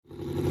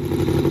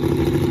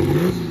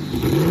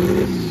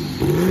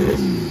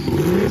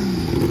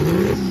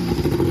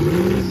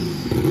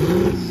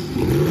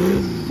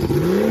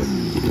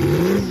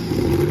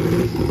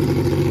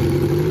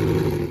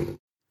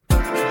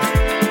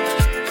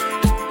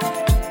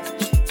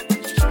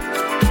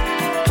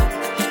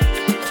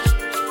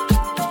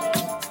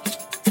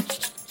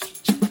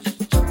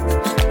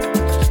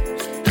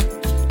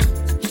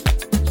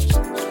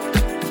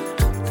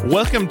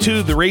Welcome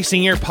to the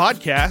Racing Air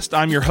Podcast.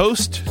 I'm your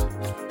host,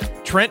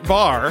 Trent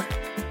Barr,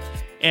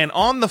 and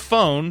on the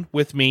phone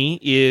with me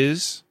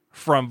is,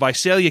 from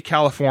Visalia,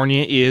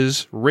 California,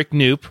 is Rick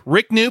Knoop.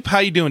 Rick Knoop, how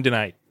you doing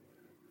tonight?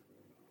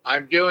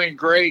 I'm doing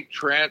great,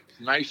 Trent.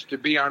 Nice to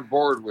be on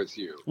board with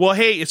you. Well,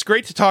 hey, it's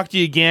great to talk to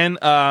you again.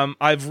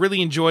 I've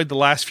really enjoyed the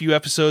last few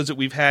episodes that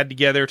we've had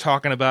together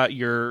talking about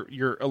your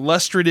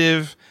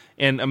illustrative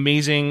and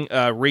amazing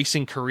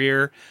racing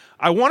career.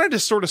 I wanted to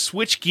sort of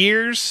switch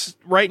gears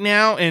right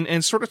now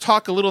and sort of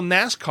talk a little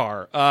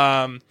NASCAR.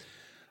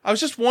 I was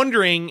just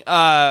wondering,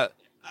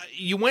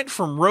 you went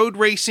from road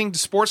racing to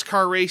sports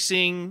car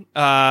racing,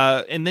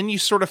 and then you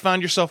sort of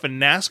found yourself in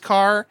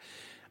NASCAR.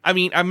 I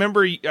mean, I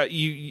remember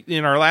you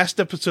in our last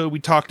episode, we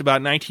talked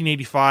about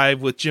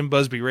 1985 with Jim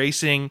Busby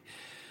Racing.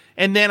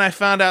 And then I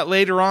found out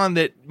later on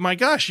that, my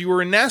gosh, you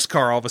were in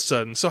NASCAR all of a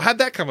sudden. So how'd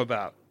that come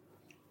about?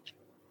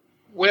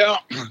 Well,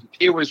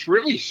 it was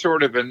really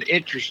sort of an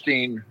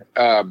interesting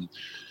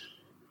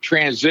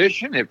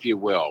transition, if you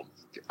will.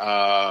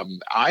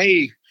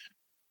 I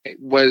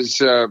was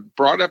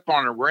brought up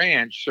on a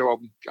ranch, so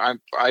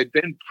I've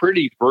been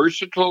pretty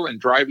versatile in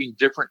driving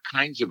different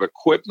kinds of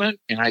equipment.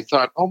 And I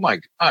thought, oh my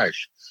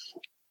gosh,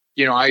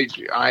 you know, I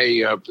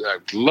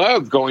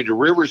love going to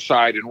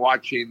Riverside and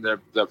watching the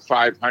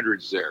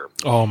 500s there.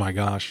 Oh my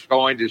gosh.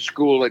 Going to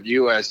school at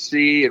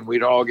USC, and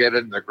we'd all get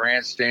in the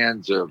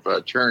grandstands of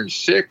Turn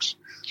 6.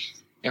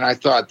 And I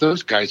thought,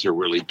 those guys are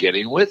really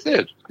getting with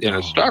it in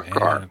a stock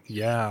car.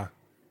 Yeah.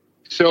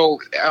 So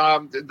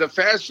the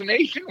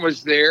fascination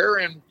was there.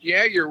 And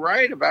yeah, you're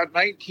right. About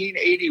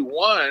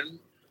 1981,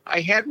 I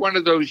had one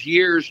of those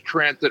years,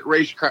 Trent, that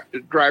race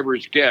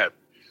drivers get.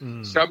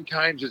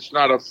 Sometimes it's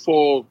not a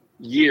full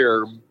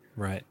year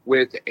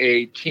with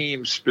a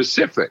team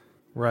specific.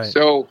 Right.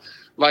 So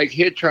like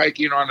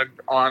hitchhiking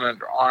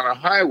on a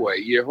highway,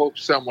 you hope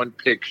someone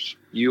picks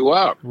you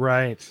up.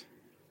 Right.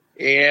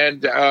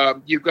 And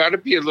you've got to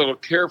be a little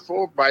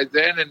careful. By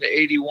then, in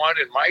 81,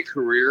 in my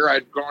career,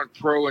 I'd gone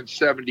pro in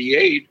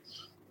 78.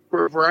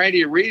 For a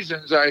variety of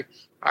reasons,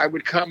 I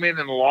would come in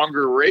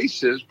longer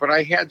races, but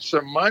I had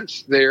some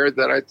months there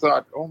that I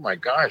thought, oh my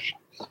gosh,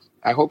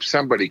 I hope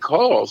somebody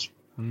calls.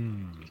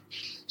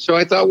 So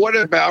I thought, what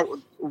about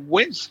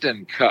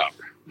Winston Cup?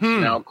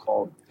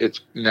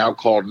 It's now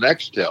called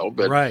Nextel,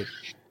 but right.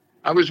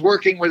 I was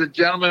working with a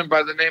gentleman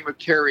by the name of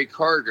TRE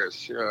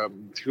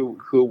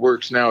who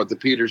works now at the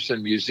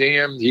Peterson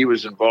Museum. He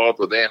was involved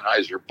with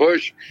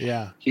Anheuser-Busch.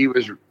 Yeah. He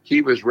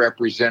was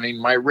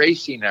representing my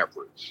racing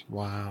efforts.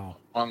 Wow.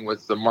 Along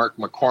with the Mark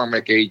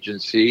McCormick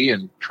agency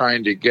and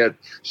trying to get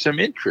some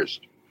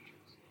interest.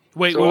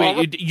 Wait,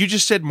 you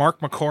just said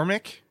Mark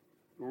McCormick?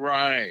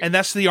 Right. And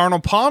that's the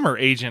Arnold Palmer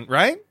agent,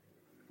 right?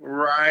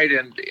 Right.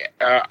 And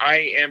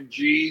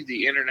IMG,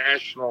 the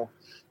International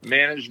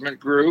Management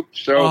Group.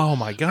 So, oh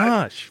my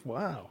gosh!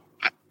 Wow.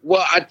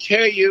 Well, I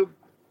tell you,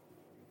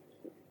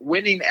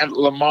 winning at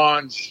Le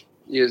Mans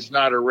is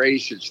not a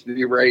race; it's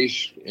the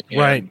race. And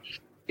right.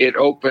 It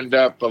opened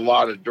up a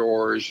lot of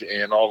doors,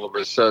 and all of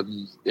a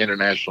sudden,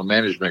 International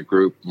Management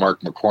Group,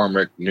 Mark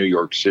McCormick, New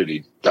York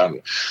City, done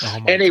it.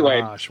 Oh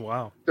my gosh!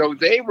 Wow. So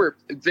they were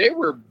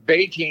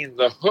baiting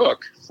the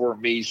hook for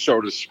me, so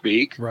to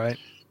speak. Right.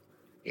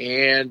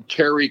 And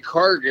Terry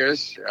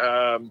Cargus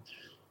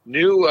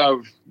knew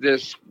of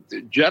this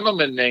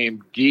gentleman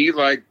named D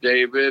like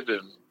David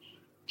and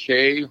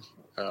K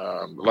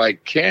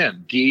like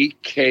Ken,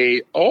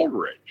 D.K.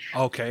 Ulrich.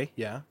 Okay,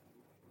 yeah.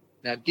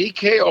 Now,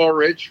 D.K.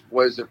 Ulrich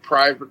was a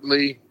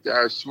privately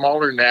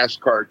smaller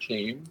NASCAR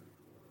team,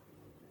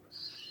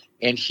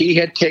 and he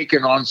had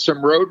taken on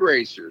some road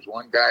racers.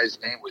 One guy's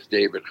name was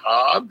David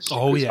Hobbs.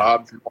 Oh,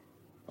 yeah.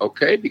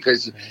 Okay,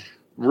 because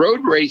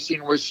road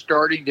racing was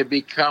starting to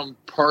become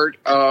part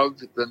of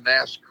the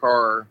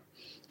NASCAR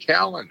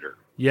calendar.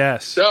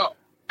 Yes. So,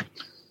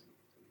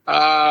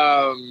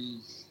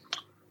 Ellie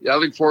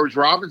Forbes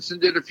Robinson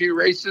did a few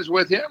races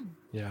with him.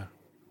 Yeah.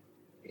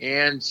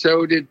 And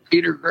so did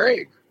Peter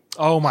Gregg.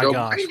 Oh my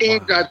gosh. My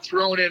name got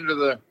thrown into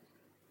the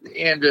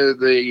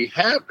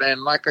hat.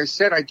 And like I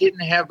said, I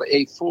didn't have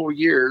a full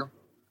year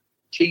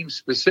team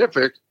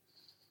specific.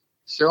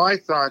 So I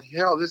thought,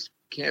 hell, this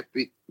can't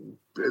be,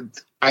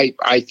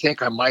 I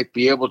think I might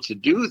be able to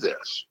do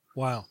this.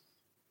 Wow.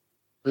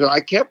 So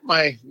I kept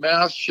my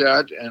mouth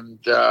shut and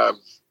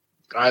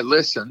I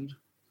listened.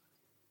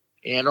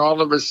 And all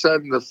of a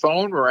sudden the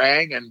phone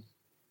rang and,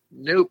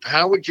 Knoop,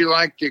 how would you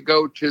like to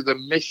go to the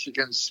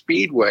Michigan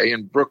Speedway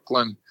in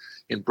Brooklyn,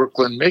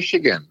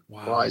 Michigan?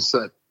 Wow. Well, I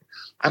said,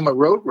 I'm a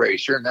road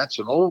racer and that's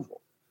an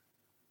oval.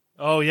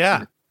 Oh,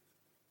 yeah.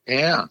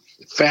 Yeah.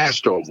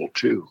 Fast oval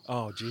too.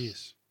 Oh,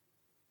 geez.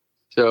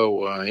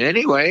 So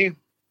anyway,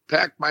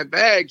 packed my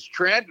bags,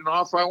 Trent, and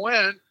off I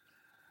went.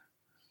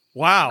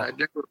 Wow.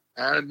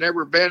 I had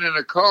never been in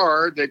a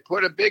car. They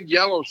put a big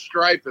yellow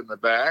stripe in the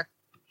back.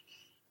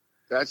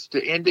 That's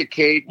to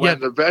indicate when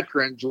the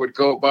veterans would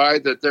go by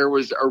that there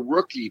was a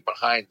rookie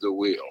behind the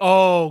wheel.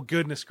 Oh,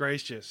 goodness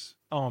gracious.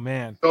 Oh,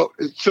 man.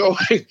 So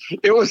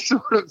it was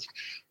sort of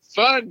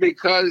fun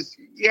because,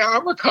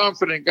 I'm a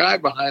confident guy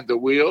behind the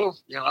wheel.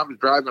 I was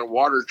driving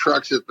water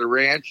trucks at the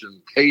ranch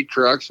and hay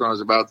trucks when I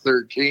was about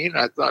 13.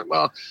 I thought,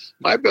 well,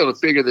 might be able to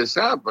figure this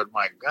out. But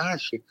my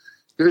gosh,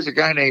 here's a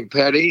guy named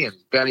Petty and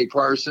Benny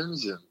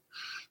Parsons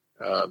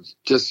and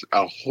just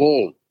a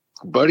whole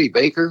Buddy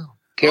Baker,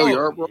 Cale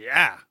Yarborough.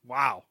 Yeah.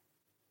 Wow.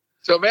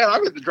 So, man,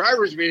 I'm at the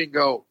driver's meeting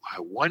go, I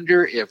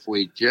wonder if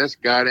we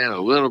just got in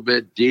a little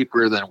bit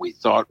deeper than we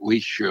thought we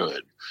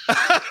should.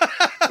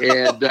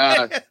 And,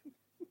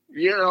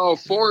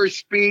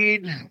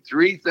 4-speed,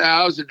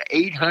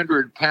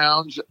 3,800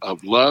 pounds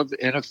of love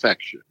and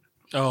affection.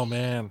 Oh,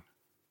 man.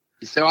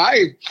 So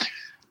I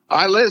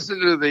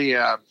listened to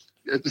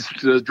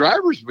the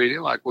driver's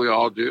meeting like we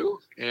all do.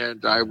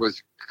 And I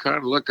was kind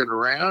of looking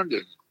around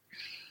and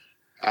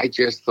I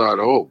just thought,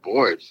 oh,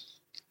 boy.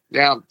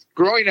 Now,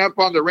 growing up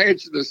on the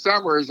ranch in the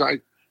summers, I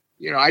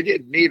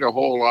didn't need a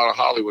whole lot of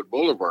Hollywood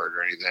Boulevard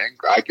or anything.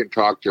 I can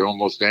talk to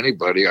almost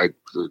anybody.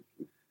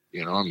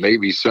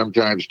 Maybe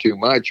sometimes too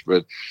much,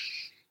 but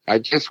I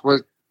just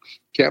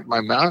kept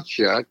my mouth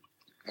shut.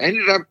 I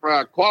ended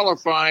up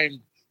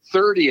qualifying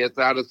 30th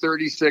out of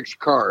 36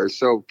 cars.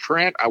 So,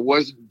 Trent, I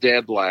wasn't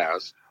dead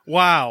last.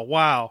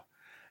 Wow.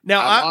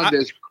 Now, I'm on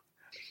this.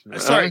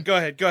 Sorry, go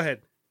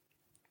ahead.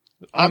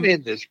 I'm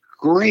in this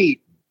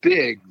great,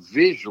 big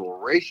visual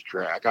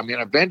racetrack. I mean,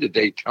 I've been to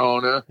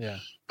Daytona a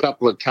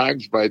couple of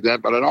times by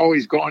then, but I'd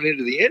always gone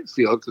into the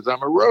infield because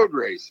I'm a road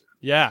racer.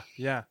 Yeah.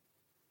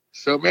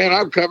 So, man,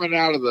 I'm coming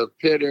out of the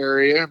pit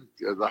area,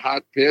 the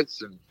hot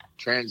pits, and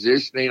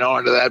transitioning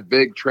onto that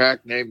big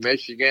track named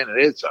Michigan, and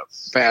it's a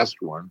fast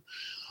one.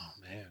 Oh,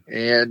 man.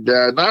 And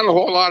not a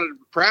whole lot of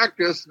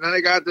practice, and then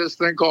they got this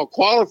thing called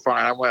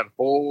qualifying. I went,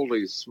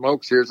 holy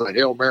smokes, here's a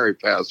Hail Mary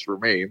pass for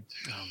me.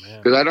 Oh,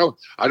 man. Because I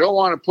don't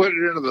want to put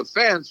it into the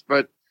fence,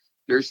 but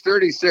there's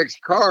 36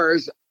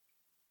 cars,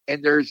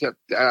 and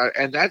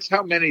and that's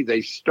how many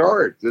they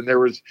start. And there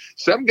was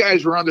some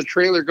guys were on the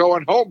trailer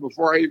going home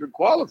before I even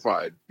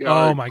qualified.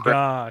 Oh my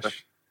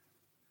gosh!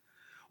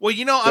 Well,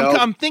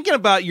 I'm thinking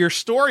about your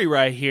story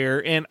right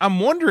here, and I'm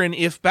wondering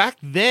if back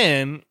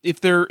then, if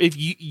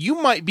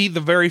you might be the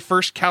very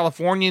first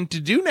Californian to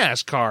do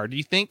NASCAR. Do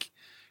you think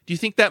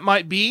that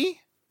might be?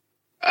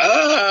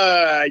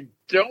 I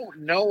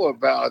don't know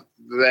about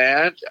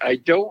that. I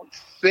don't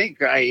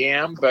think I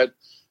am, but.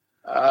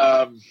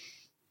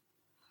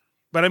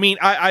 But I mean,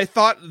 I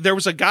thought there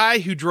was a guy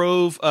who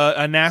drove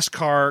a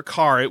NASCAR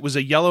car. It was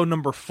a yellow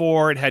number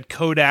 4. It had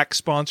Kodak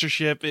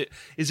sponsorship.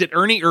 Is it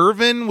Ernie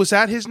Irvin? Was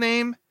that his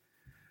name?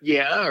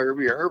 Yeah,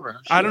 Ernie Irvin.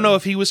 Sure. I don't know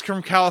if he was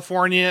from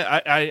California.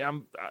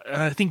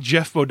 I think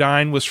Jeff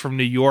Bodine was from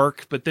New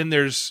York. But then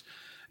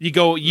you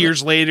go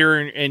years later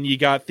and you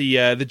got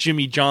the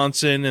Jimmy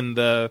Johnson and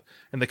the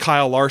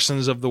Kyle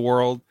Larsons of the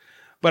world.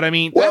 But I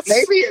mean,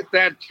 maybe at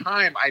that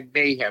time I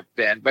may have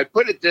been, but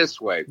put it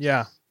this way.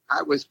 Yeah.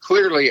 I was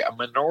clearly a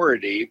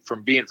minority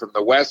from being from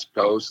the West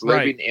Coast,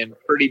 living in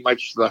pretty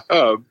much the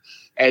hub,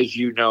 as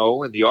you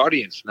know, and the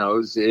audience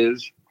knows,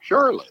 is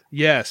Charlotte.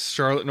 Yes,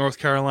 Charlotte, North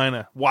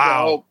Carolina.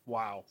 Wow. So,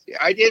 wow.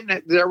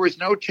 There was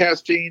no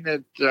testing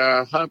at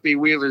Humpy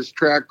Wheeler's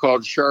track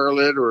called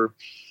Charlotte or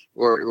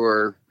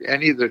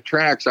any of the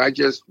tracks. I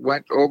just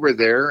went over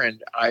there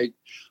and I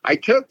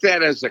took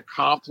that as a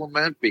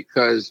compliment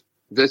because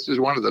this is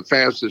one of the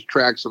fastest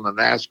tracks on the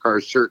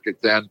NASCAR circuit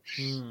then,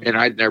 and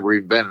I'd never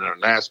even been in a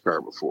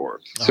NASCAR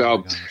before.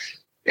 So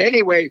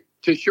anyway,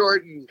 to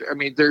shorten, I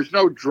mean, there's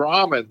no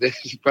drama in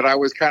this, but I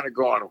was kind of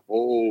going,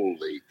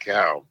 holy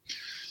cow.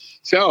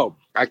 So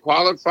I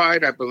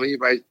qualified, I believe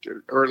I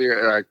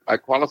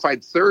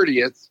qualified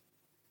 30th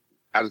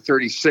out of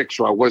 36,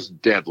 so I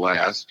wasn't dead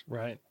last.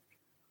 Right.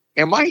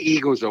 And my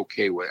ego's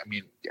okay with it. I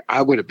mean,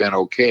 I would have been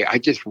okay. I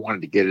just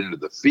wanted to get into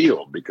the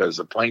field because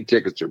the plane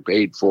tickets are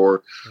paid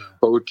for,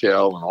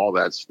 hotel and all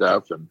that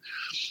stuff. And,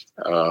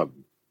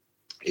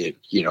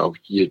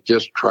 you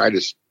just try to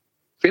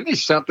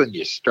finish something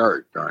you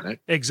start, darn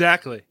it.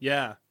 Exactly.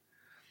 Yeah.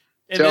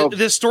 And so,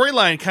 the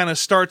storyline kind of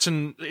starts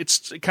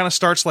it kind of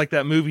starts like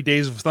that movie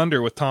Days of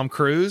Thunder with Tom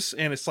Cruise.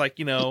 And it's like,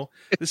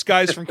 this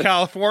guy's from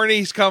California.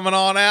 He's coming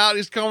on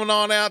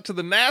out to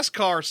the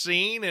NASCAR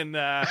scene.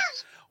 And,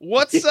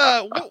 what does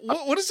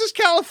this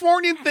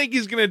Californian think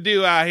he's going to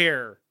do out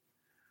here?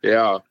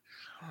 Yeah.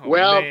 Oh,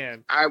 well,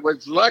 man. I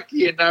was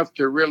lucky enough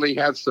to really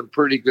have some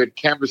pretty good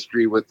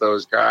chemistry with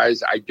those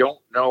guys. I don't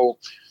know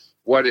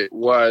what it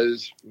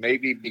was.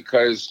 Maybe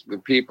because the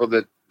people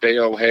that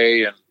Dale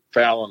Hay and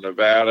Fallon,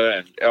 Nevada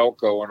and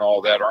Elko and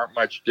all that aren't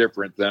much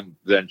different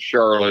than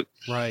Charlotte.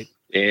 Right.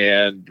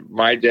 And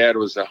my dad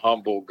was a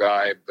humble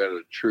guy, but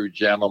a true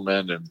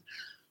gentleman. And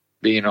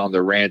being on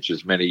the ranch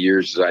as many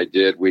years as I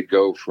did, we'd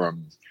go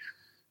from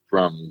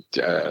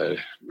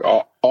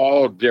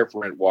all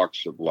different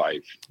walks of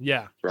life.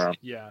 Yeah.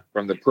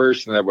 From the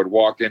person that would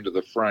walk into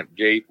the front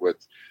gate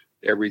with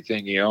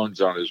everything he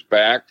owns on his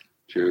back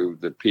to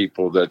the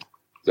people that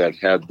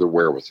had the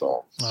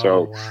wherewithal.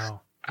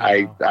 Wow.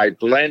 I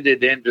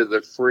blended into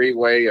the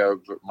freeway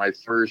of my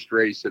first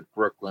race at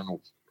Brooklyn.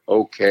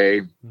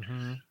 Okay.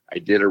 Mm-hmm. I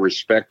did a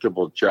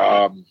respectable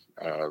job.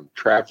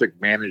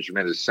 Traffic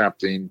management is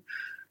something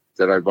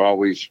that I've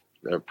always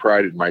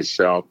prided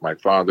myself. My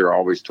father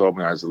always told me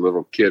when I was a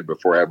little kid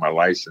before I had my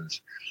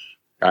license,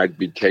 I'd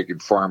be taking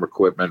farm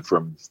equipment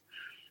from,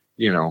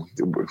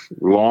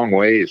 long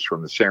ways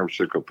from the San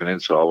Francisco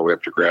Peninsula all the way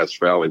up to Grass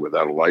Valley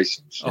without a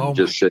license. And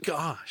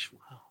Gosh.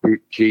 Wow.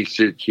 He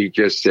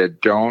just said,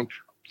 don't,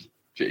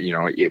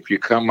 if you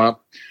come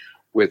up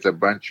with a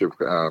bunch of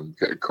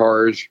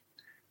cars,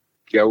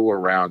 go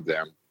around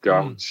them.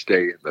 Don't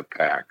stay in the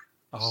pack.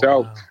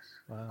 Wow.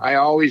 I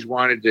always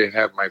wanted to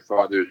have my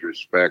father's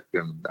respect,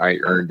 and I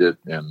earned it,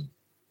 and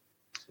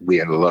we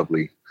had a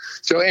lovely.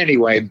 So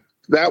anyway,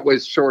 that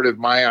was sort of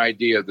my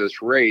idea of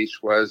this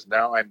race. Was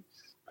now I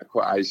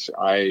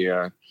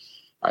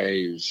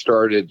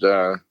started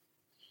 30th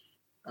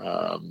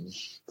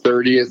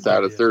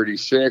out of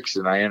 36,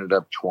 and I ended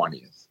up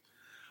 20th.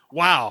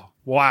 Wow!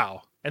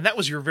 And that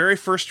was your very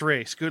first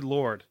race. Good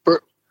Lord!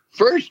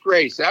 First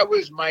race. That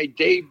was my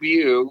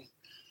debut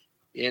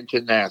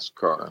into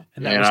NASCAR,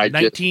 and that was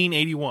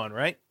 1981,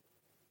 right?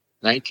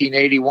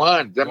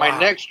 1981. Then my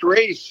next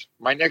race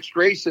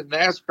in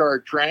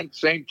NASCAR, Trent,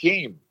 same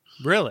team.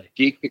 Really?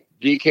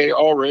 DK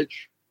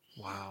Ulrich.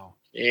 Wow.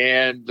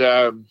 And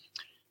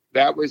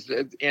that was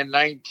in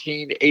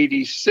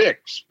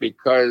 1986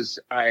 because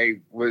I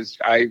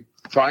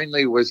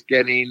finally was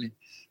getting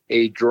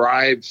a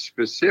drive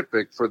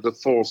specific for the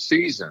full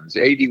seasons.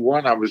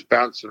 81, I was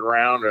bouncing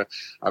around.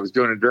 I was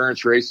doing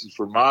endurance races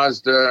for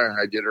Mazda, and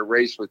I did a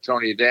race with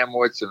Tony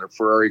Adamowicz in a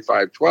Ferrari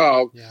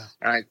 512. Yeah.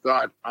 And I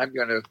thought, I'm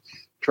going to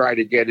try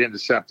to get into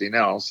something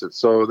else. And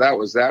so that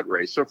was that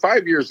race. So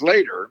 5 years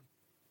later,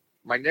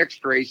 my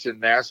next race in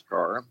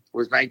NASCAR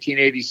was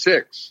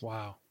 1986.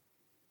 Wow.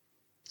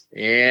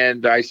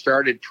 And I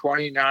started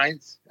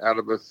 29th out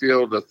of a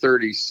field of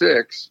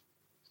 36.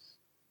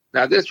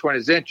 Now, this one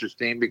is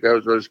interesting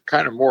because it was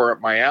kind of more up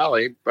my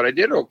alley, but I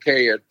did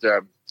okay at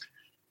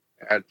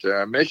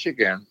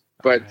Michigan.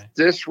 But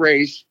this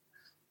race,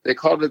 they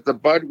called it the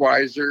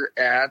Budweiser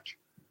at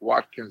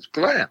Watkins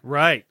Glen.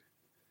 Right.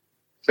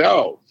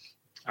 So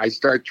I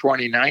start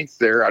 29th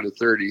there out of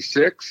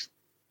 36.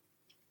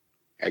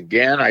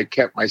 Again, I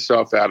kept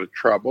myself out of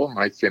trouble, and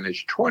I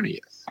finished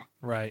 20th.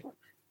 Right.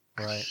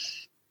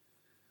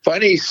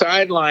 Funny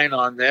sideline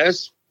on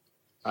this.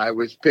 I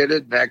was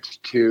pitted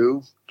next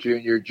to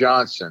Junior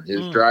Johnson.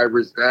 His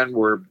drivers then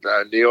were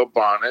Neil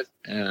Bonnet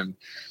and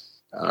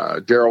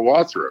Darrell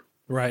Waltrip.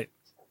 Right.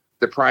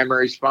 The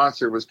primary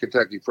sponsor was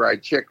Kentucky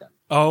Fried Chicken.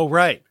 Oh,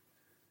 right.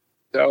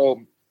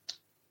 So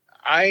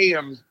I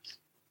am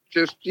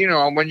just,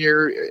 when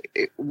you're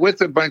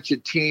with a bunch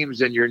of teams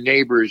and your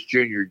neighbor is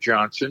Junior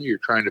Johnson, you're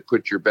trying to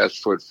put your best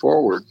foot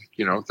forward.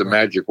 If the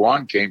magic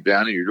wand came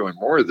down and you're doing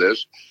more of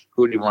this,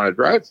 who do you want to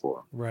drive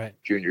for? Right.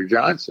 Junior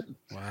Johnson.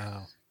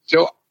 Wow.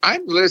 So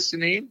I'm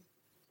listening.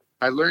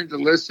 I learned to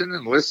listen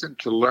and listen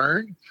to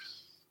learn.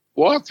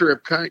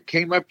 Waltrip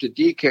came up to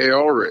DK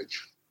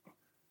Ulrich,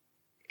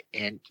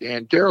 and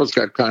Darrell's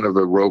got kind of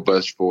a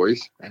robust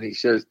voice, and he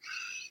says,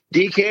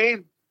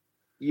 DK,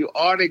 you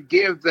ought to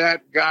give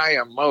that guy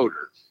a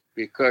motor,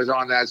 because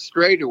on that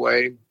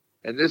straightaway,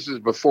 and this is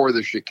before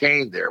the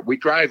chicane there, we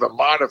drive a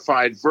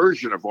modified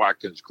version of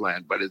Watkins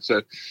Glen, but it's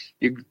the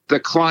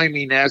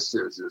climbing S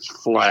is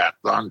flat.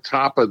 On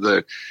top of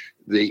the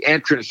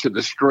entrance to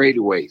the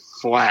straightaway,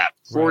 flat,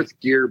 fourth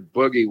gear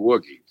boogie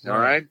woogie. All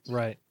right.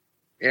 Right.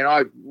 And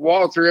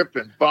Waltrip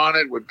and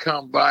Bonnet would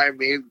come by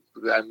me.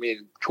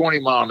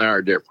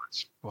 20-mile-an-hour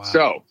difference. Wow.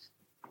 So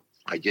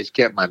I just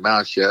kept my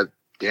mouth shut.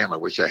 Damn, I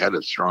wish I had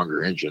a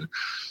stronger engine.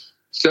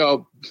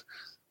 So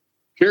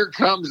here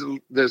comes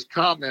this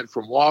comment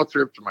from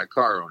Waltrip to my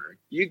car owner.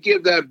 You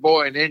give that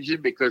boy an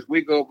engine, because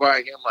we go by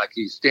him like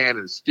he's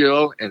standing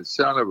still, and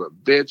son of a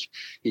bitch,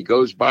 he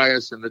goes by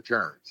us in the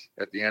turns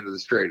at the end of the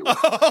straightaway.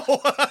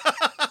 Oh.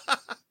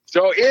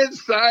 So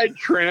inside,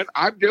 Trent,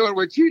 I'm doing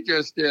what you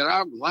just did.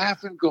 I'm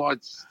laughing,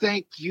 going,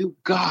 thank you,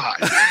 God.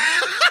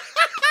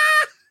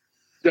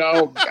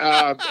 So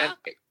and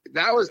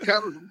that was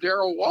coming from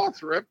Darrell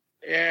Waltrip.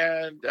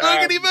 And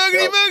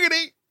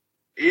boogity.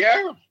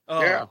 Yeah.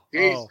 Oh, yeah.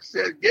 He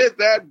said, get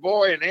that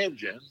boy an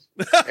engine.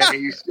 And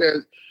he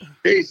said,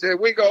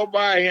 we go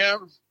by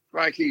him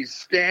like he's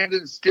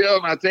standing still,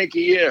 and I think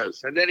he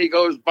is. And then he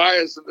goes by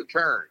us in the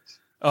turns.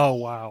 Oh,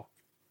 wow.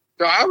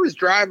 So I was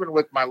driving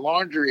with my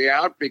laundry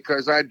out,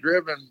 because I'd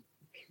driven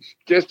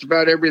just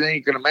about everything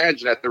you can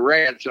imagine at the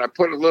ranch. And I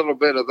put a little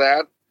bit of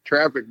that,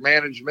 traffic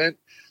management.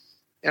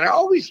 And I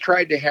always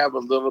tried to have a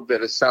little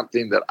bit of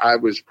something that I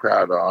was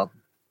proud of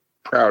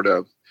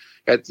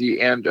at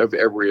the end of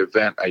every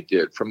event I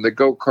did, from the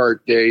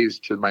go-kart days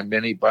to my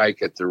mini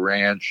bike at the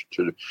ranch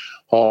to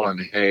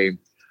hauling hay.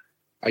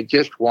 I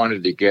just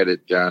wanted to get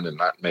it done and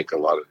not make a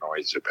lot of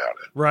noise about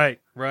it.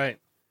 Right.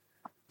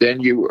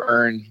 Then you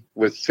earn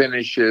with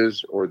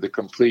finishes or the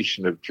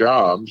completion of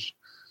jobs.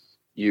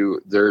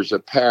 There's a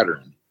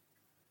pattern.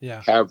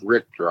 Yeah. Have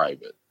Rick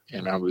drive it.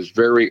 And I was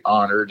very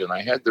honored, and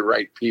I had the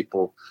right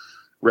people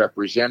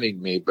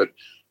representing me, but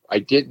I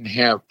didn't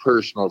have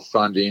personal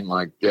funding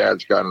like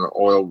Dad's got an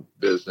oil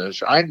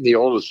business. I'm the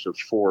oldest of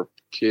 4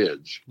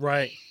 kids.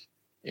 Right.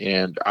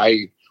 And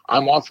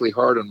I'm awfully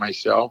hard on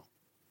myself.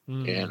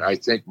 And I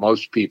think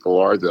most people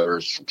are that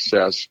are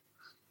success.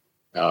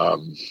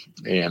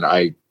 And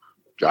I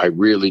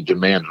really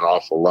demand an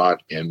awful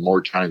lot. And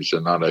more times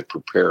than not, I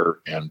prepare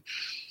and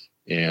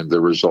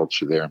the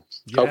results are there.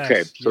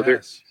 Yes, okay.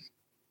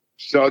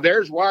 So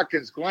there's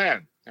Watkins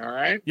Glen. All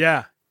right.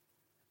 Yeah.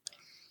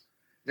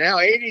 Now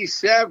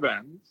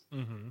 87.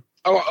 Mm-hmm.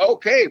 Oh,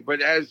 okay.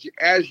 But as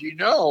you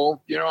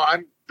know,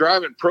 I'm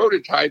driving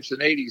prototypes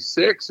in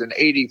 86 and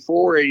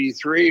 84,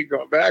 83,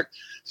 going back.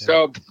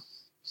 Yeah.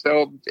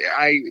 So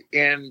I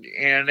in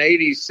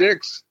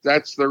 86,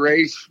 that's the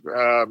race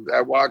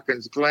at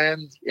Watkins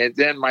Glen. And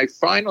then my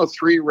final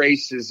 3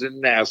 races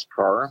in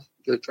NASCAR,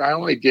 that I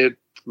only did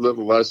a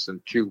little less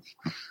than 2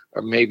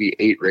 or maybe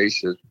 8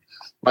 races.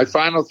 My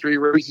final 3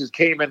 races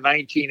came in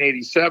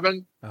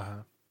 1987.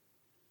 Uh-huh.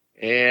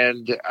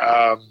 And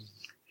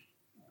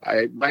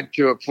I went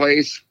to a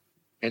place,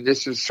 and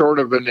this is sort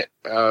of a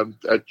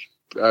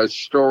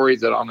story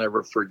that I'll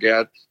never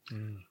forget.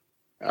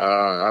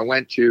 I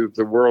went to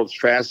the world's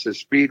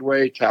fastest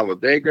speedway,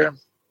 Talladega.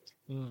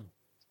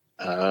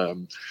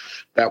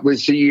 That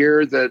was the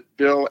year that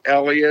Bill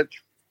Elliott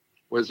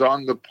was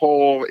on the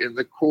pole in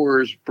the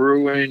Coors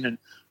Brewing.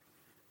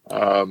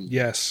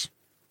 Yes.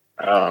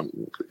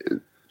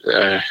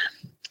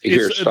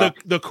 Here,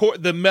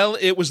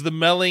 it was the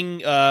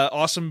Melling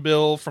Awesome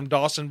Bill from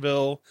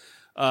Dawsonville.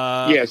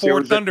 Yes,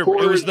 Ford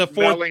Thunderbird. It was the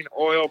Ford Melling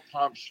oil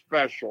pump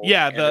special.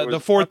 Yeah, the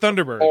Ford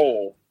Thunderbird.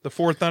 The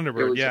Ford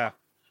Thunderbird.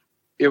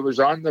 It was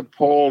on the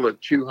pole at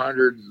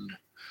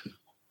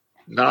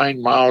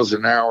 209 miles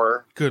an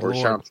hour. Good or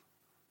Lord. Something.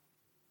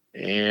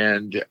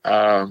 And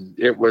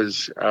it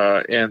was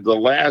and the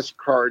last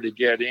car to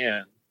get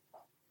in,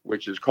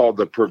 which is called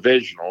the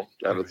provisional,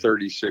 out of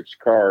 36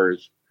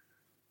 cars.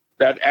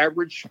 That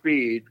average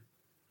speed,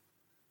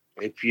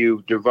 if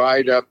you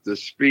divide up the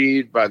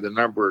speed by the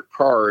number of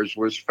cars,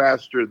 was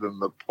faster than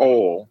the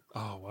pole.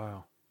 Oh,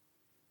 wow.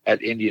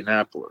 At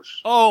Indianapolis.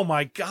 Oh,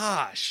 my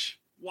gosh.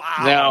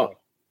 Wow. Now,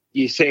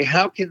 you say,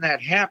 how can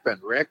that happen,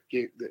 Rick?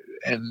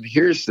 And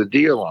here's the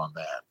deal on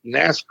that.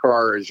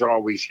 NASCAR has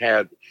always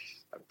had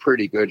a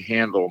pretty good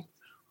handle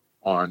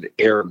on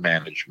air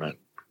management.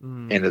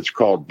 And it's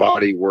called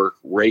body work,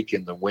 rake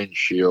in the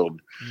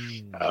windshield,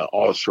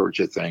 all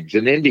sorts of things.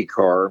 An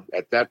IndyCar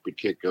at that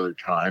particular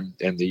time,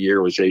 and the year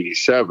was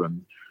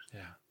 87,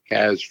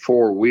 has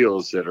 4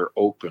 wheels that are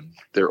open.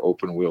 They're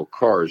open wheel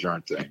cars,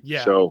 aren't they?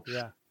 Yeah. So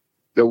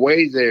the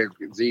way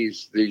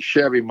these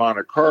Chevy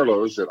Monte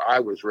Carlos that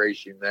I was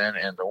racing then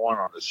and the one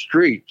on the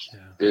street,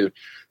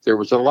 there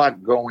was a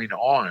lot going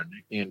on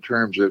in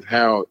terms of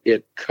how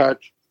it cut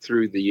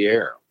through the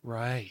air.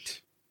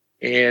 Right.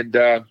 And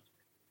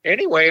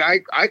anyway,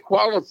 I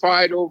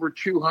qualified over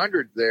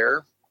 200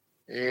 there,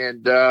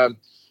 and I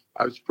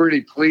was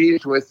pretty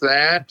pleased with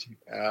that.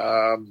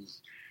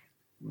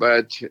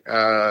 But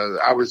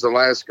I was the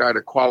last guy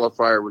to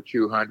qualify over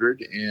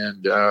 200,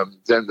 and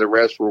then the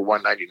rest were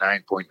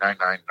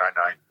 199.99999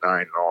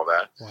 and all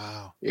that.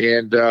 Wow.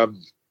 And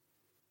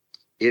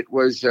it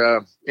was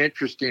an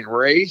interesting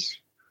race.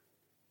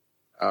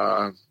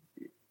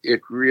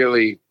 It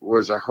really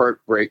was a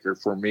heartbreaker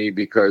for me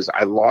because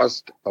I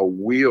lost a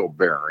wheel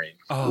bearing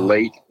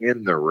late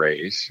in the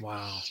race.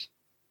 Wow.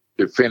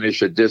 To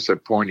finish a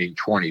disappointing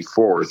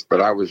 24th, but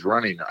I was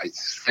running, I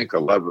think,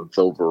 11th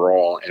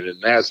overall. And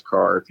in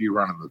NASCAR, if you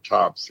run in the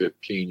top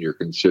 15, you're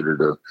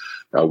considered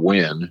a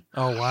win.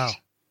 Oh, wow.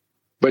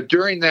 But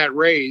during that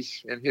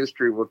race, and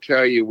history will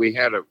tell you,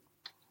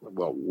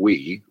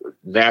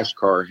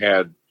 NASCAR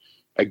had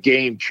a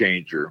game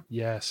changer.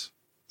 Yes.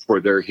 For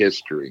their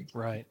history.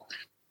 Right.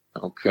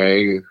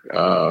 Okay.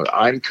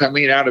 I'm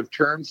coming out of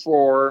turn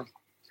 4,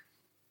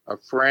 a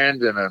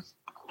friend and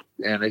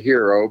a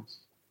hero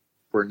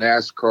for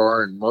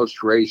NASCAR and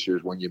most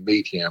racers when you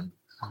meet him,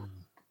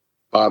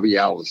 Bobby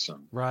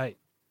Allison. Right.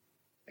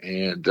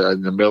 And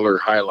the Miller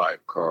High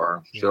Life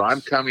car. Yes. So I'm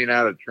coming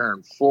out of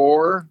turn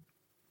 4,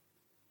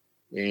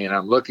 and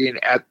I'm looking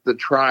at the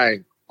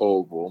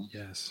tri-oval.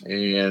 Yes.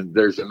 And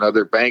there's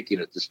another banking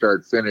at the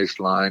start-finish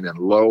line, and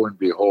lo and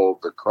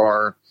behold, the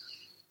car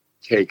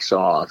takes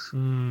off.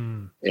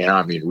 And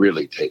I mean,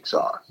 really takes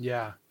off.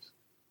 Yeah.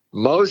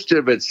 Most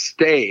of it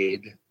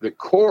stayed, the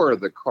core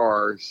of the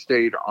car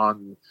stayed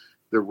on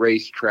the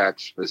racetrack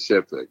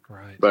specific.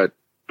 Right. But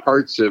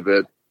parts of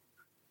it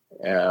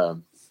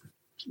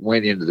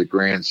went into the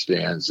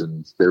grandstands,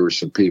 and there were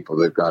some people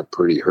that got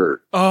pretty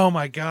hurt. Oh,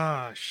 my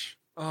gosh.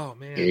 Oh,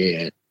 man.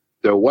 And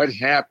so what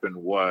happened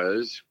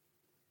was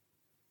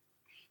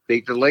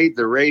they delayed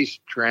the race,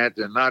 Trent,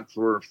 and not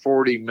for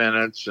 40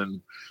 minutes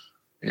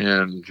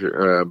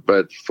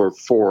but for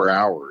 4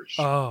 hours.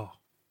 Oh.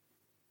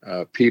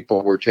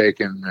 People were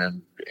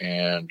taken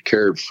and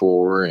cared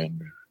for,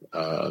 and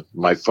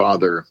my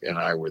father and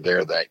I were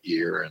there that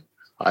year, and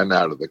I'm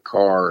out of the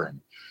car.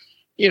 And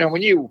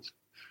when you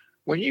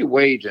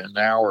wait an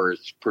hour,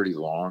 it's pretty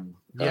long.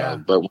 Yeah.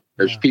 But when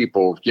There's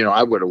people,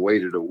 I would have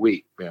waited a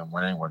week,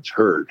 when anyone's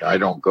hurt. I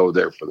don't go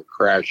there for the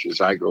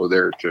crashes. I go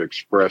there to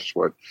express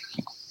what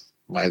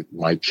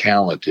my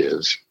talent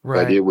is.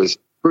 Right. But it was a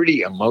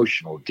pretty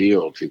emotional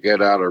deal to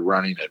get out of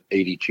running at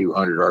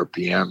 8,200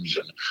 RPMs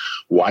and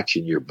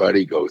watching your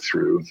buddy go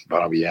through,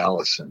 Bobby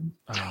Allison.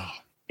 Oh.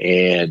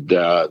 And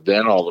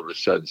then all of a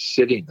sudden,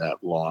 sitting that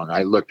long,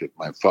 I looked at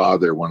my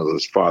father, one of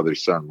those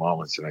father-son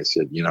moments, and I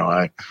said,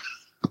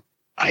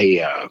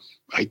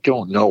 I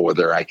don't know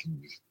whether I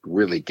can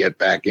really get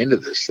back into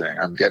this thing.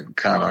 I'm getting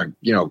kind of,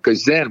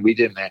 because then we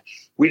didn't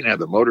have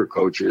the motor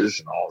coaches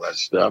and all that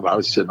stuff. I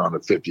was sitting on a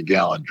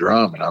 50-gallon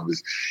drum, and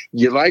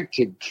you like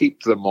to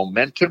keep the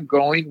momentum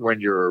going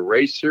when you're a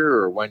racer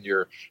or when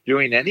you're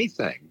doing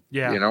anything.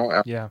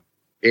 Yeah. Yeah.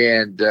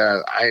 And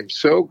I'm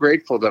so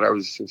grateful that I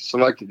was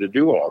selected to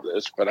do all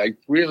this, but I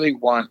really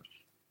wanted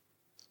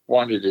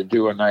to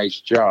do a nice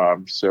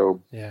job.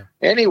 So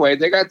anyway,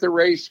 they got the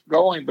race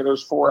going, but it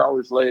was 4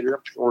 hours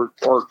later or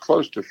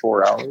close to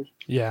 4 hours.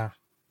 Yeah.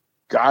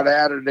 Got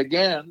at it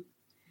again.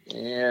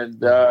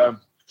 And I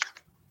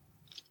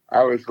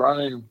was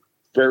running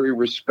very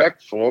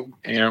respectful.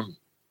 And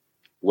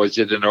was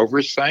it an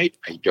oversight?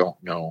 I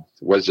don't know.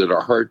 Was it a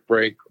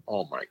heartbreak?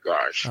 Oh my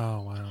gosh.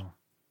 Oh, wow.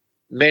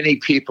 Many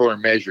people are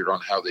measured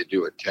on how they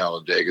do at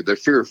Talladega. The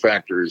fear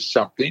factor is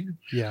something.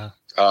 Yeah.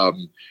 Or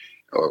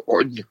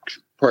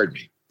pardon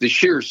me, the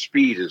sheer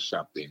speed is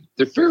something.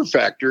 The fear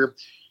factor,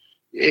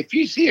 if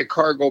you see a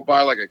car go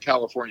by like a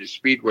California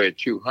Speedway at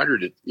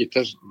 200, it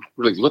doesn't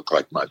really look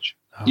like much.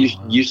 Oh,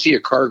 you see a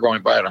car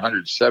going by at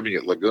 170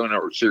 at Laguna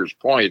or Sears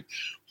Point,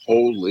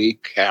 holy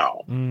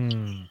cow.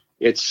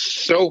 It's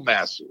so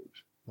massive.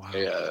 Wow.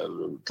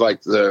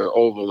 Like the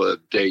oval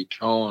at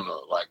Daytona,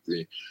 like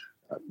the,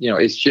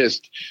 it's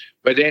just,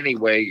 but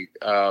anyway,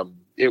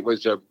 it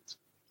was an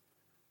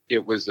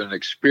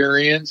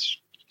experience.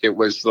 It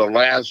was the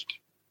last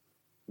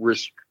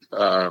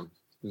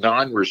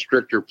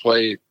non-restrictor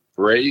play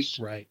race.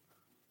 Right.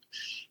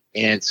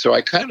 And so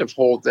I kind of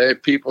hold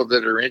that people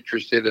that are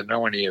interested in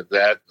knowing any of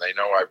that, and they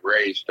know I've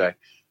raced,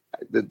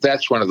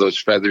 that's one of those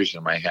feathers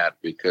in my hat,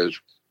 because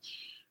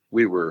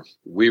we were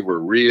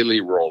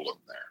really rolling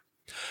there.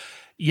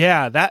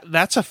 Yeah,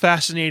 that's a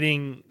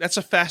fascinating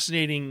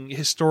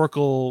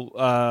historical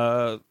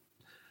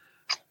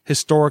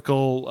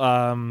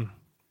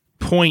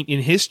point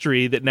in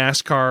history that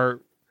NASCAR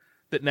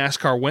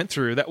went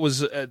through. That was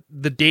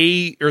the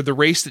day or the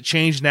race that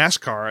changed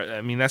NASCAR. I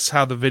mean, that's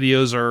how the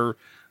videos are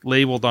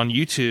labeled on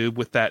YouTube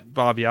with that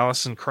Bobby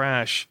Allison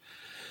crash.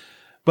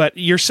 But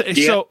just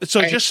so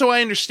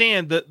I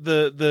understand,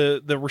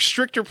 the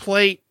restrictor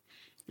plate,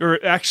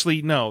 or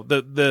actually no,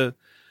 the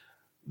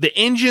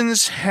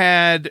engines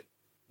had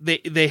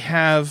they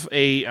have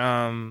a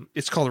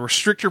it's called a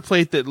restrictor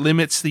plate that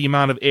limits the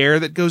amount of air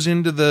that goes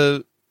into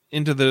the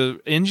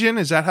engine.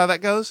 Is that how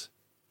that goes?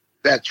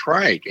 That's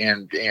right.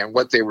 And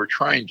what they were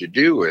trying to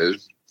do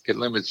is it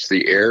limits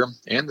the air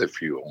and the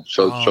fuel.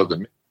 So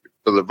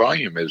the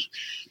volume is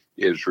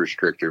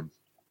restricted.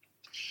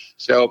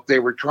 So they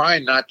were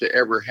trying not to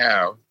ever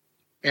have,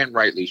 and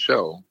rightly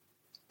so,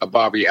 a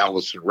Bobby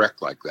Allison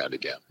wreck like that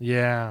again.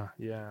 Yeah,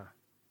 yeah.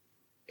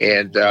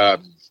 And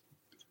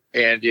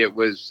it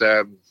was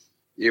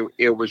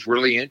it was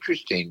really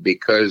interesting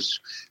because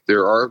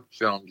there are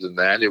films in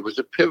that. It was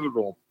a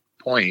pivotal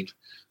point.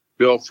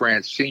 Bill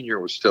France Sr.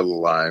 was still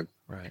alive.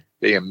 Right.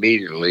 They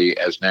immediately,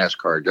 as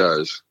NASCAR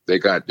does, they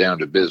got down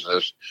to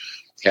business,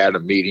 had a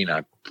meeting,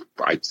 I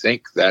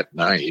think that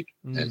night,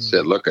 and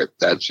said, look,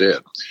 that's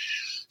it.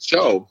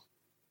 So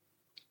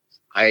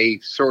I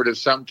sort of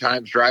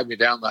sometimes driving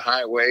down the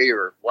highway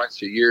or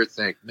once a year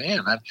think,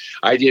 man,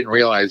 I didn't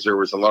realize there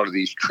was a lot of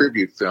these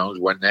tribute films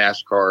when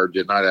NASCAR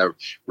did not have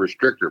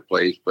restrictor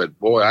plates. But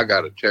boy, I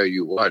got to tell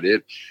you what,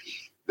 it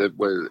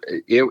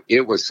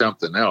was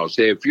something else.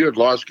 If you had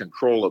lost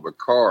control of a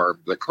car,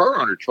 the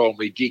car owner told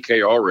me,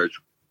 DK Ulrich,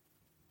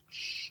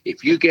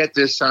 if you get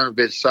this son of a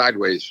bitch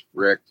sideways,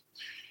 Rick,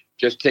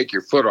 just take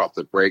your foot off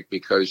the brake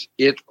because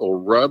it will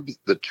rub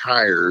the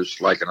tires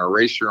like an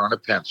eraser on a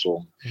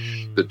pencil.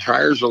 The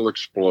tires will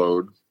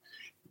explode.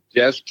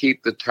 Just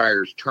keep the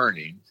tires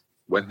turning.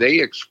 When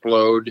they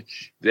explode,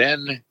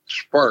 then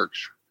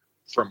sparks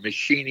from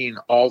machining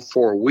all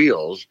four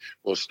wheels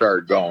will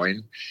start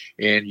going,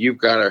 and you've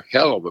got a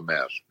hell of a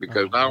mess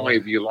because not only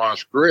have you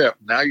lost grip,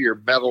 now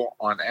you're metal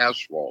on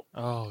asphalt.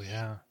 Oh,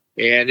 yeah.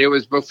 And it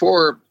was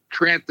before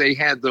Trent, they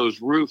had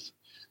those roof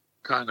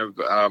kind of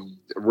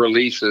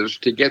releases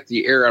to get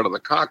the air out of the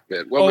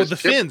cockpit. The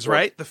fins,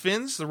 right? The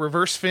fins, the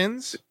reverse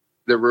fins?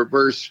 The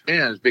reverse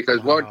fins,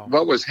 because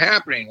what was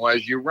happening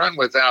was you run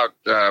without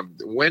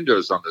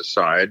windows on the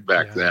side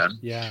back then.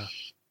 Yeah.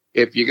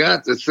 If you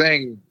got the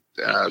thing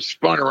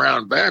spun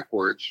around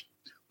backwards,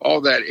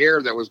 all that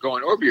air that was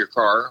going over your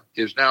car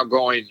is now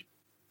going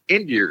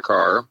into your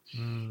car.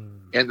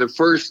 And the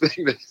first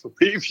thing that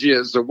leaves you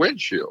is the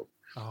windshield.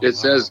 It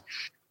says,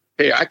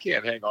 hey, I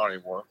can't hang on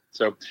anymore.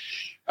 So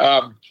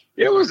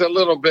it was a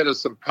little bit of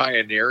some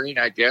pioneering,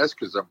 I guess,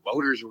 because the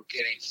motors were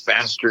getting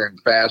faster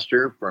and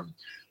faster from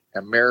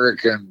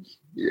American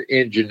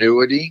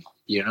ingenuity,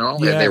 and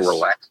they were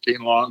Yes.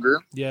 lasting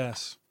longer.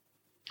 Yes.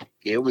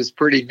 It was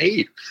pretty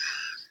neat.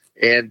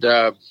 And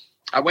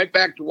I went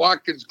back to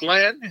Watkins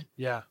Glen.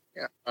 Yeah.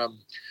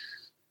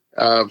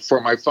 For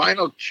my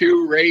final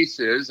 2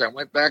 races. I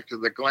went back to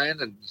the Glen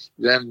and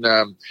then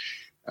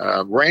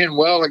ran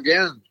well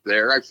again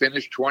there. I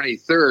finished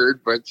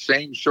 23rd, but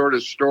same sort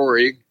of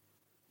story.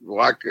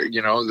 Like,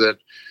 that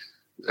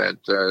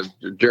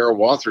Darrell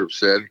Walthrop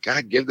said,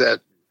 God, give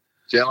that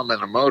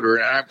gentleman a motor.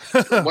 And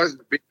I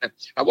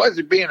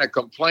wasn't being a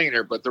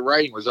complainer, but the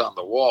writing was on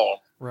the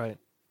wall. Right.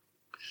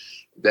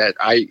 That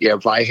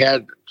if I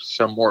had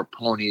some more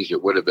ponies,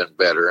 it would have been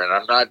better. And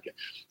I'm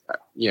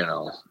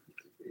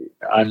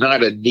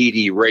not a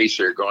needy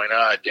racer going,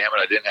 damn it,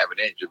 I didn't have an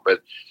engine.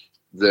 But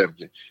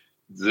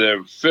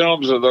the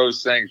films of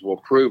those things will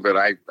prove it.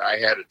 I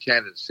had a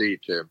tendency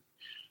to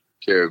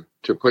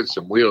put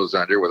some wheels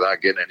under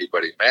without getting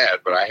anybody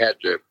mad, but I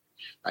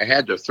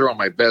had to throw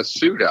my best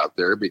suit out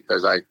there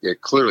because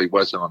it clearly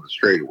wasn't on the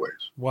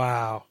straightaways.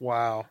 Wow.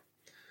 Well,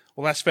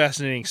 that's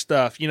fascinating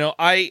stuff.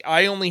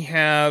 I only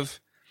have,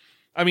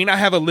 I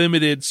have a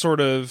limited sort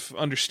of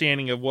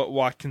understanding of what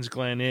Watkins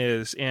Glen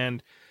is.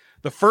 And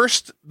for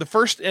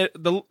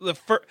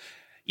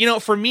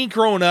me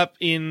growing up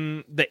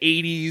in the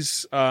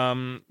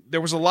 80s,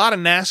 there was a lot of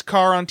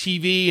NASCAR on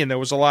TV and there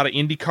was a lot of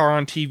IndyCar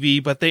on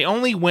TV, but they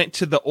only went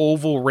to the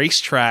oval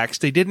racetracks.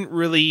 They didn't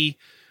really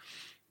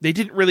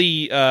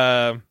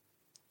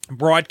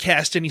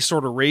broadcast any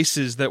sort of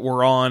races that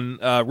were on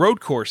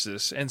road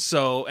courses. And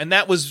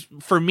that was,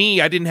 for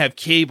me, I didn't have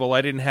cable.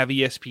 I didn't have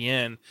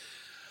ESPN.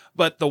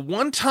 But the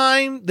one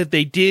time that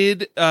they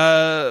did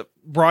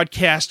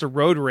broadcast a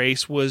road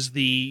race was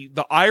the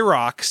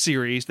IROC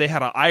series. They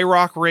had an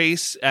IROC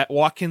race at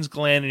Watkins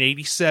Glen in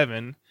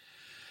 '87.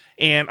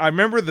 And I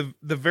remember the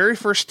very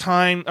first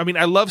time,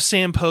 I love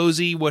Sam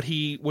Posey, what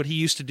he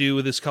used to do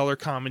with his color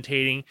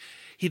commentating.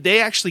 They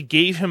actually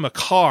gave him a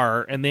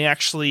car and they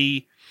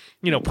actually,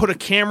 put a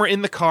camera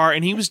in the car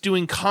and he was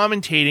doing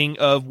commentating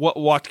of what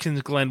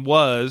Watkins Glen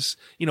was,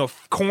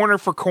 corner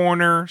for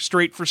corner,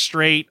 straight for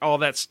straight, all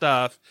that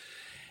stuff.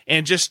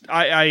 And just,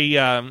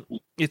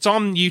 it's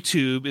on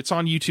YouTube. It's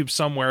on YouTube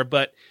somewhere,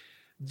 but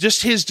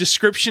just his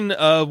description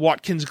of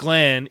Watkins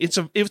Glen, it's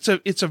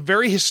a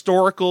very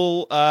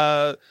historical,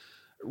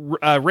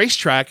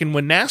 racetrack. And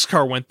when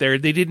NASCAR went there,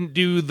 they didn't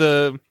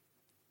do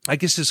I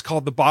guess it's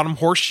called the bottom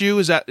horseshoe.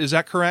 Is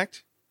that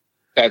correct?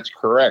 That's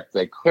correct.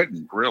 They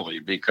couldn't really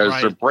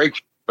because the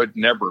brakes would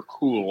never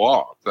cool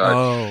off.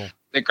 I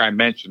think I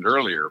mentioned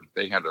earlier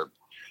they had a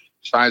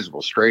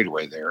sizable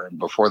straightaway there, and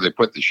before they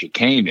put the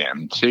chicane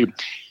in. See,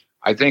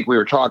 I think we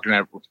were talking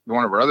at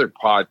one of our other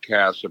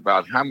podcasts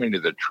about how many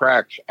of the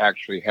tracks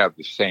actually have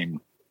the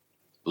same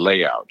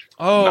layout.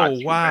 Oh,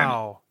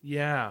 wow. Many.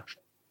 Yeah.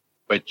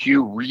 But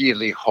you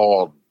really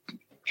hauled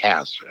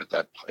ass at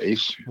that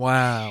place.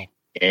 Wow.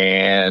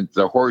 And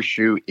the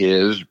horseshoe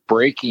is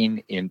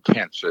braking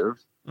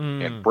intensive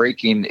and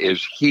braking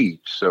is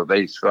heat. So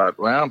they thought,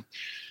 well,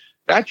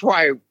 that's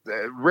why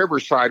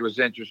Riverside was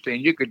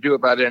interesting. You could do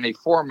about any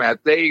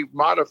format. They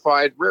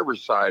modified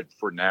Riverside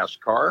for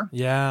NASCAR.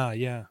 Yeah,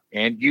 yeah.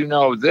 And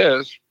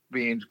this,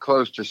 being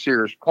close to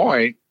Sears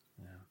Point,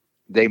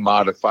 they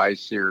modify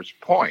Sears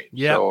Point.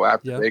 Yep. So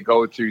after they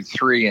go through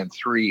 3 and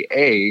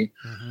 3A,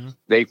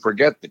 they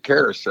forget the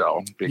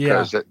carousel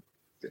because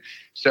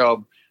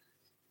so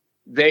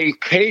they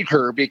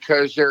cater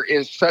because there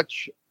is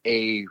such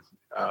a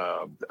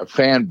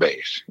fan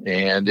base,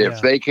 and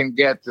if they can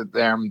get to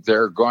them,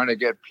 they're going to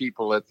get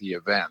people at the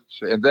events.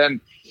 And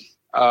then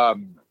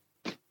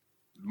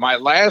my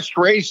last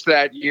race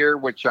that year,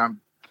 which I'm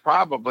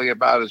probably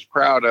about as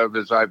proud of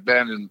as I've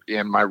been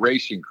in my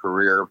racing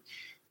career,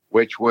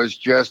 which was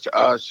just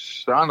a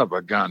son of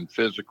a gun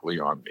physically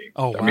on me.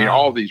 Oh, wow. I mean,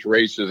 all these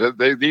races,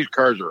 these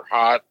cars are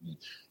hot, and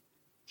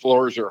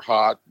floors are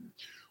hot, and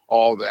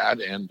all that,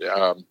 and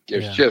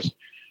it's just,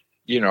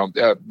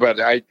 but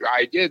I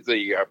did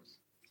the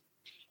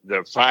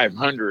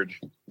 500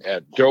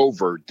 at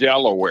Dover,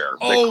 Delaware.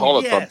 They call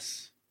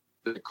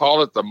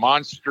it the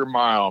Monster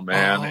Mile,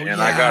 man.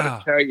 I got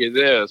to tell you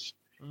this: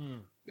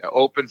 the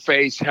open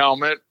face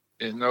helmet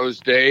in those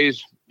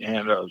days,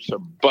 and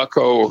some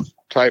Bucko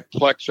type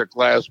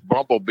plexiglass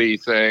bumblebee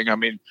thing. I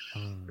mean,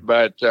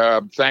 but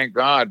thank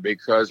God,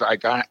 because I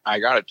got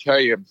to tell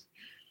you,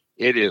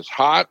 it is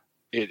hot,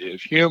 it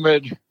is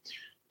humid.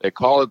 They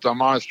call it the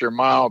Monster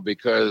Mile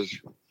because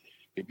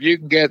if you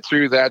can get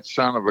through that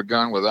son of a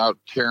gun without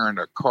tearing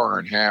a car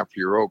in half,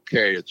 you're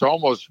okay. It's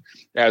almost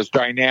as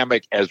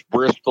dynamic as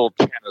Bristol,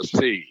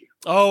 Tennessee.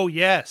 Oh,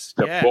 yes.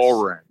 The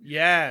bull ring.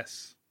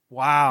 Yes.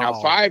 Wow. Now,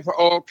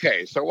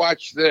 so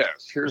watch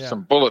this. Here's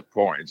some bullet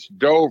points.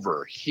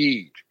 Dover,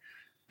 heat.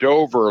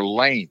 Dover,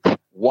 length,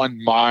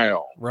 1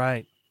 mile.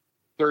 Right.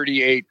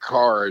 38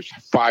 cars,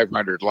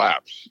 500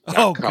 laps.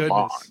 Now, come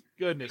on.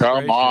 Goodness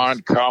come gracious.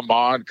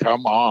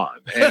 on.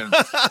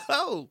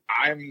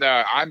 And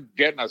I'm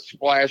getting a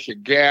splash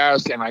of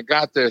gas, and I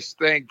got this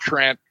thing,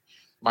 Trent.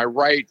 My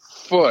right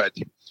foot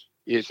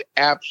is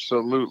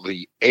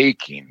absolutely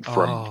aching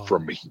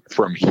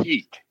from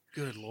heat.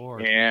 Good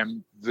Lord.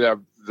 And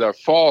the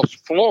false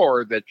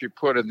floor that you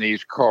put in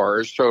these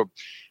cars, so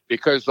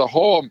because the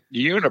whole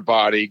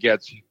unibody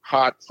gets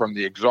hot from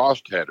the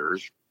exhaust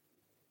headers,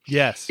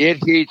 yes,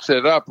 it heats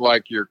it up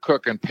like you're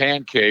cooking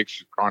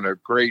pancakes on a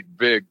great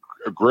big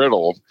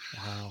griddle.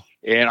 Wow.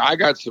 And I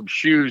got some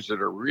shoes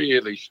that are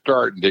really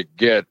starting to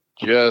get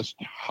just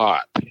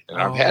hot.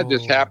 And I've had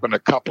this happen a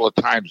couple of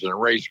times in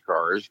race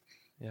cars.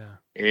 Yeah.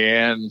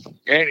 And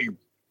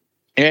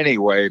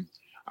anyway,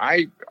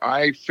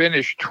 I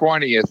finished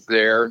 20th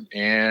there,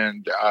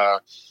 and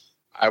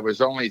I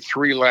was only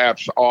 3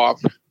 laps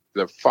off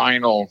the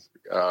final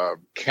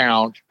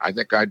count. I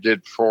think I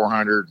did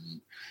 400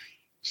 and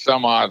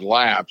some odd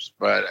laps,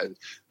 but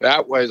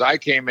I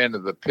came into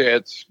the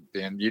pits,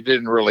 and you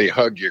didn't really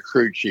hug your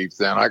crew chief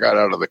then. I got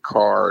out of the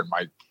car, and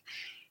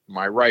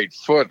my right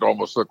foot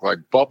almost looked like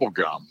bubble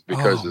gum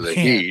because of the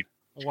heat.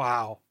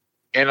 Wow.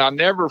 And I'll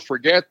never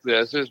forget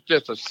this. It's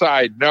just a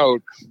side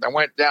note. I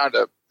went down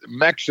to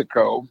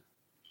Mexico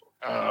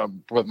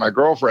with my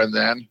girlfriend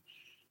then,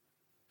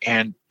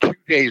 and 2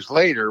 days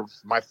later,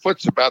 my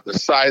foot's about the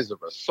size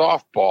of a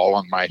softball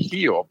on my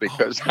heel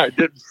because I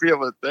didn't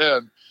feel it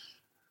then.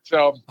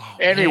 So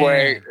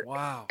anyway, man.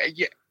 Wow.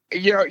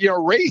 You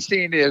know,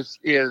 racing is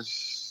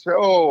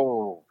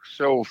so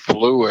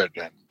fluid,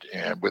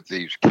 and with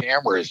these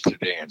cameras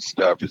today and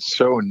stuff, it's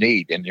so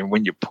neat. And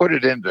when you put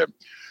it into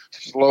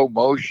slow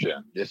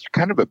motion, it's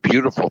kind of a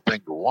beautiful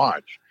thing to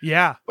watch.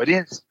 Yeah. But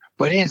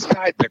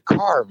inside the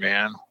car,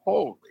 man,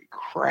 holy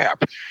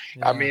crap.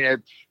 Yeah. I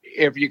mean,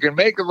 if you can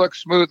make it look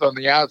smooth on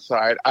the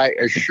outside, I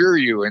assure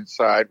you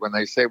inside, when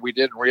they say we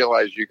didn't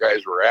realize you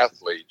guys were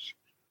athletes,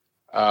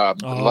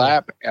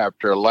 lap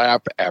after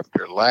lap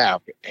after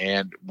lap.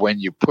 And when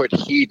you put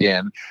heat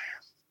in,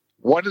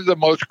 one of the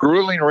most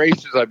grueling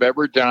races I've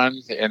ever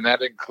done, and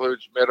that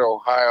includes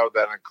Mid-Ohio,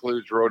 that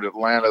includes Road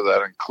Atlanta,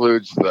 that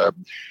includes the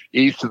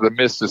east of the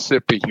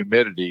Mississippi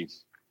humidity,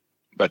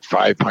 but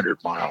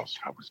 500 miles.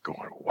 I was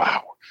going,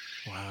 wow.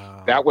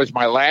 That was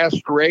my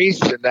last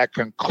race, and that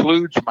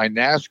concludes my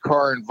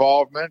NASCAR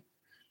involvement.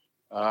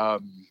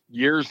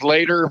 Years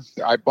later,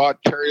 I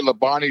bought Terry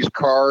Labonte's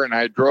car, and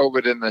I drove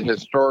it in the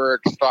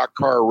historic Stock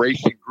Car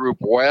Racing Group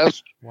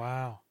West.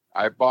 Wow.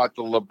 I bought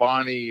the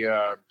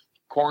Labonte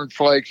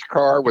cornflakes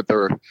car with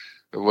the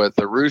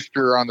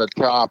rooster on the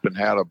top and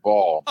had a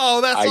ball. Oh,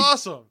 that's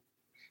awesome.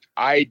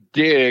 I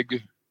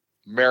dig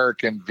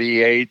American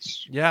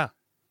V8s. Yeah.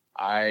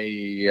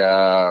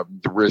 I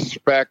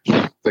respect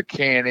the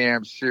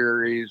Can-Am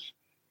series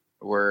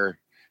where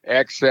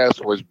excess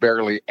was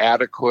barely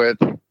adequate.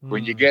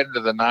 When you get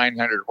into the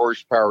 900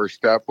 horsepower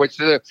stuff, which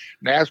the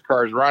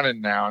NASCAR is running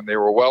now, and they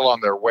were well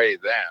on their way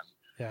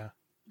then.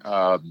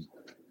 Yeah.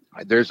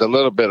 There's a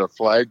little bit of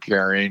flag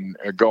carrying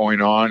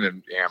going on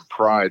and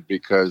pride,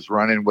 because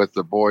running with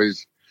the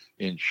boys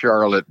in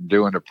Charlotte and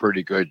doing a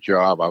pretty good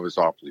job, I was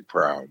awfully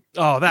proud.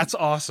 Oh, that's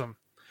awesome.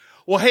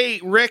 Well, hey,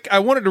 Rick, I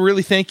wanted to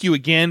really thank you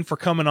again for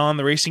coming on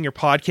the Racing Your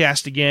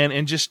podcast again,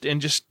 and just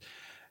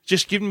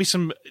giving me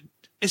some.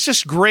 It's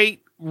just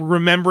great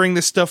remembering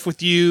this stuff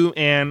with you,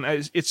 and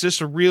it's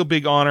just a real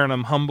big honor, and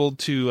I'm humbled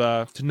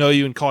to know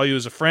you and call you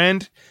as a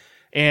friend.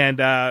 And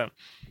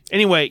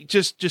anyway,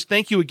 just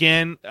thank you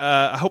again.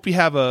 I hope you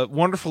have a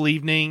wonderful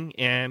evening,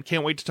 and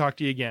can't wait to talk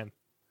to you again.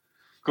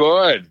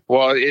 Good.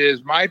 Well, it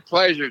is my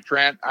pleasure,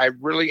 Trent. I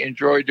really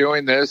enjoy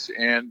doing this,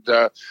 and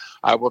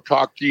I will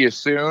talk to you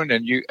soon,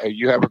 and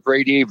you have a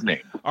great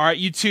evening. All right,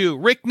 you too.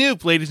 Rick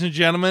Knoop, ladies and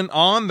gentlemen,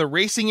 on the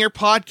Racing Air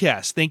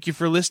podcast. Thank you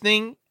for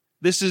listening.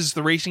 This is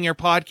the Racing Air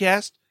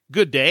podcast.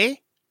 Good day.